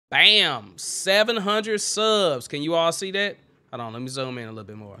Bam, 700 subs. Can you all see that? Hold on, let me zoom in a little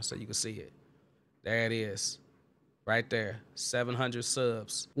bit more so you can see it. There it is. Right there, 700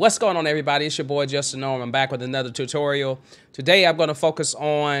 subs. What's going on, everybody? It's your boy, JustDaNorm. I'm back with another tutorial. Today, I'm gonna focus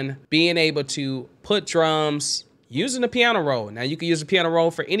on being able to put drums using the piano roll. Now, you can use the piano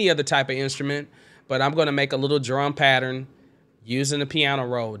roll for any other type of instrument, but I'm gonna make a little drum pattern using the piano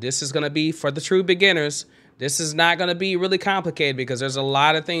roll. This is gonna be for the true beginners. This is not gonna be really complicated because there's a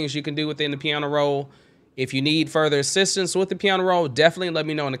lot of things you can do within the piano roll. If you need further assistance with the piano roll, definitely let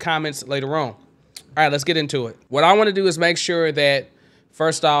me know in the comments later on. All right, let's get into it. What I want to do is make sure that,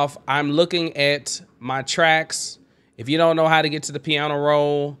 first off, I'm looking at my tracks. If you don't know how to get to the piano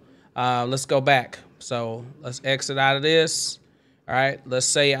roll, let's go back. So let's exit out of this. All right, let's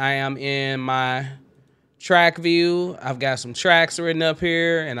say I am in my track view. I've got some tracks written up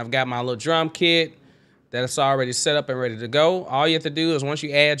here, and I've got my little drum kit that's already set up and ready to go. All you have to do is once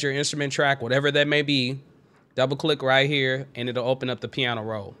you add your instrument track, whatever that may be, double click right here, and it'll open up the piano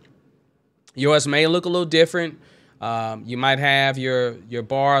roll. Yours may look a little different. You might have your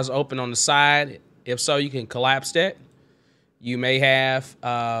bars open on the side. If so, you can collapse that. You may have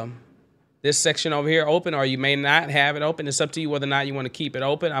this section over here open, or you may not have it open. It's up to you whether or not you want to keep it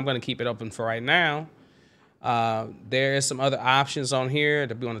open. I'm going to keep it open for right now. There is some other options on here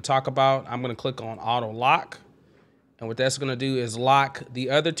that we want to talk about. I'm going to click on auto lock. And what that's going to do is lock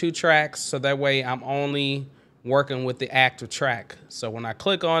the other two tracks, so that way I'm only working with the active track. So when I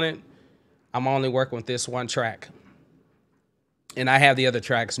click on it, I'm only working with this one track. And I have the other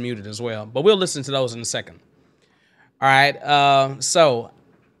tracks muted as well, but we'll listen to those in a second. All right, so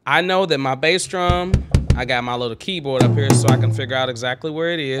I know that my bass drum, I got my little keyboard up here so I can figure out exactly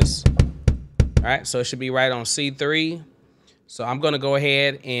where it is. All right, so it should be right on C3. So I'm gonna go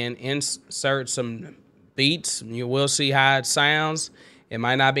ahead and insert some beats. You will see how it sounds. It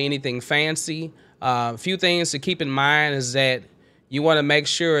might not be anything fancy. A few things to keep in mind is that you want to make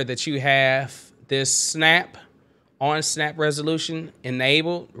sure that you have this snap resolution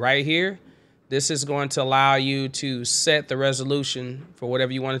enabled right here. This is going to allow you to set the resolution for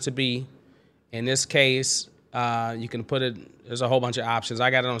whatever you want it to be. In this case, you can put it, there's a whole bunch of options.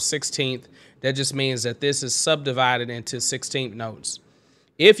 I got it on 16th. That just means that this is subdivided into 16th notes.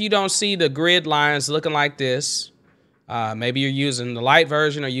 If you don't see the grid lines looking like this, maybe you're using the light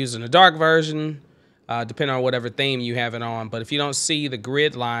version or using the dark version, depending on whatever theme you have it on. But if you don't see the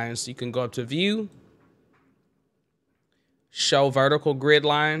grid lines, you can go up to View, Show Vertical Grid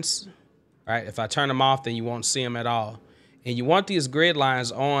Lines. All right, if I turn them off, then you won't see them at all. And you want these grid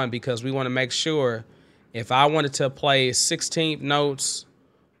lines on because we want to make sure if I wanted to play 16th notes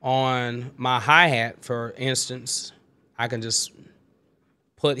on my hi-hat, for instance, I can just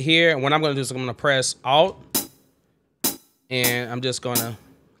put here. And what I'm going to do is I'm going to press Alt, and I'm just going to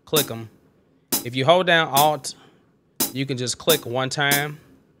click them. If you hold down Alt, you can just click one time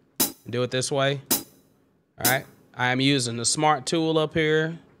and do it this way. All right. I am using the Smart tool up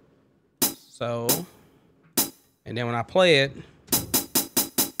here. So, and then when I play it,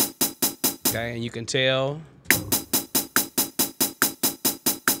 okay, and you can tell.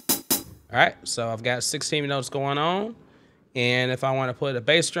 All right. So I've got 16 notes going on. And if I want to put a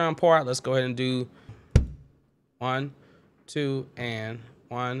bass drum part, let's go ahead and do 1, 2, and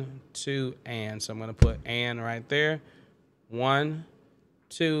 1, 2, and. So I'm going to put and right there. 1,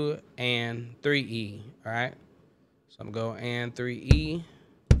 2, and 3E. All right. So I'm going to go and 3E.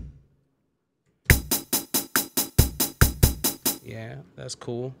 Yeah, that's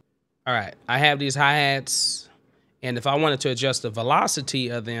cool. All right. I have these hi-hats. And if I wanted to adjust the velocity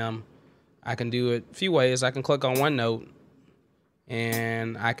of them, I can do it a few ways. I can click on one note.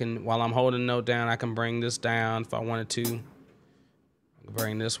 And I can, while I'm holding the note down, I can bring this down if I wanted to.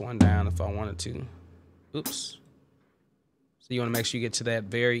 Bring this one down if I wanted to. Oops. So you want to make sure you get to that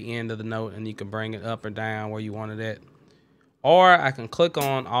very end of the note and you can bring it up or down where you want it at. Or I can click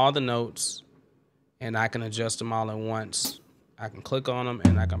on all the notes and I can adjust them all at once. I can click on them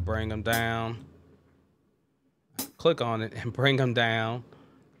and I can bring them down. Click on it and bring them down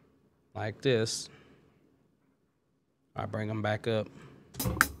like this. I bring them back up.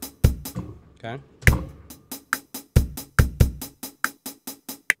 Okay.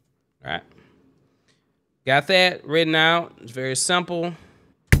 All right, got that written out. It's very simple.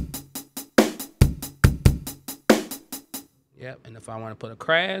 Yep, and if I want to put a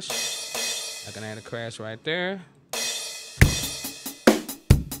crash, I can add a crash right there.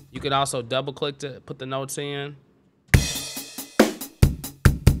 You could also double click to put the notes in.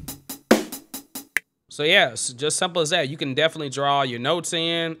 So yeah, it's just simple as that. You can definitely draw your notes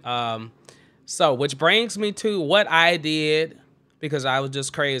in. So which brings me to what I did because I was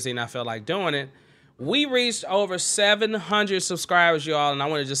just crazy and I felt like doing it. We reached over 700 subscribers, y'all, and I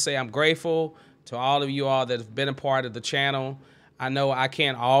want to just say I'm grateful to all of you all that have been a part of the channel. I know I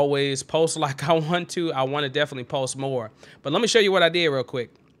can't always post like I want to. I want to definitely post more. But let me show you what I did real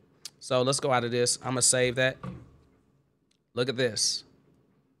quick. So let's go out of this. I'm going to save that. Look at this.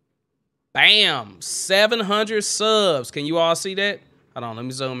 Bam! 700 subs. Can you all see that? Hold on, let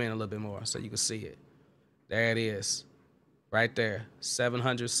me zoom in a little bit more so you can see it. There it is. Right there.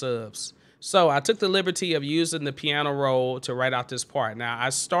 700 subs. So I took the liberty of using the piano roll to write out this part. Now, I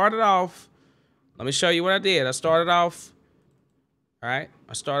started off, let me show you what I did. I started off, all right,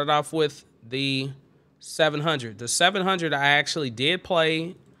 I started off with the 700. The 700 I actually did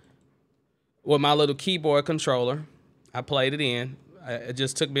play with my little keyboard controller. I played it in. It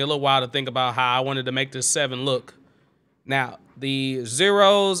just took me a little while to think about how I wanted to make this 7 look. Now, the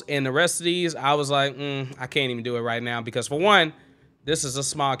zeros and the rest of these, I was like, I can't even do it right now because, for one, this is a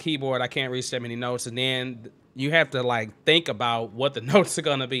small keyboard. I can't reach that many notes. And then you have to, like, think about what the notes are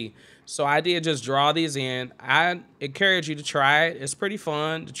going to be. So I did just draw these in. I encourage you to try it. It's pretty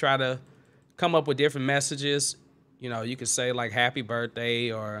fun to try to come up with different messages. You know, you could say, like, happy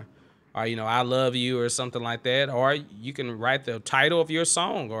birthday or you know, I love you or something like that. Or you can write the title of your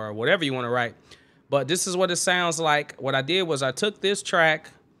song or whatever you want to write. But this is what it sounds like. What I did was I took this track,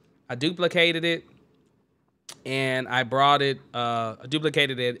 I duplicated it, and I brought it,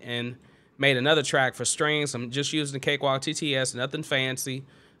 duplicated it and made another track for strings. I'm just using the Cakewalk TTS, nothing fancy.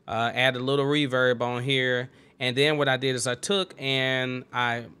 Add a little reverb on here. And then what I did is I took and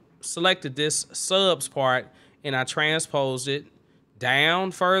I selected this subs part and I transposed it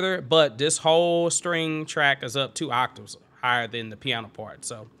down further. But this whole string track is up 2 octaves higher than the piano part.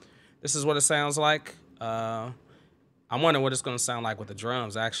 So this is what it sounds like. I'm wondering what it's going to sound like with the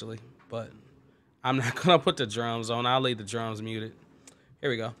drums, actually. But I'm not going to put the drums on. I'll leave the drums muted. Here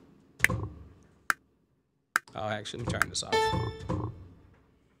we go. Oh, actually, let me turn this off.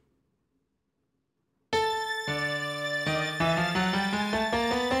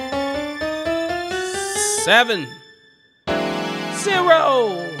 Seven,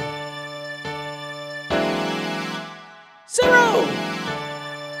 0, 0.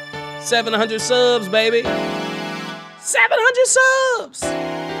 700 subs, baby. 700 subs.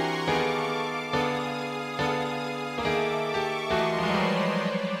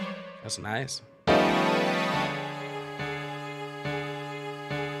 That's nice.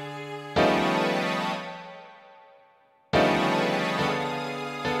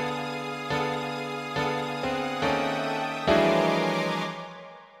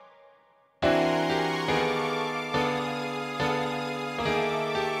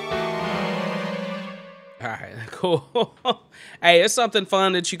 All right, cool. Hey, it's something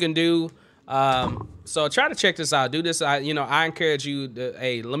fun that you can do. So try to check this out. Do this. You know, I encourage you to,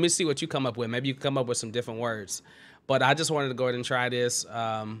 hey, let me see what you come up with. Maybe you can come up with some different words. But I just wanted to go ahead and try this.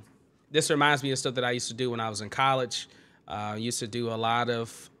 This reminds me of stuff that I used to do when I was in college. I used to do a lot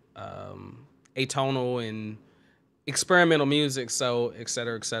of atonal and experimental music, so et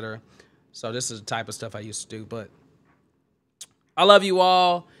cetera, et cetera. So this is the type of stuff I used to do. But I love you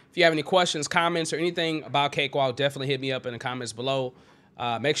all. If you have any questions, comments, or anything about Cakewalk, definitely hit me up in the comments below.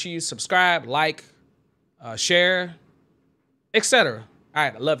 Make sure you subscribe, like, share, etc. All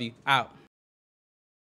right, I love you. Out.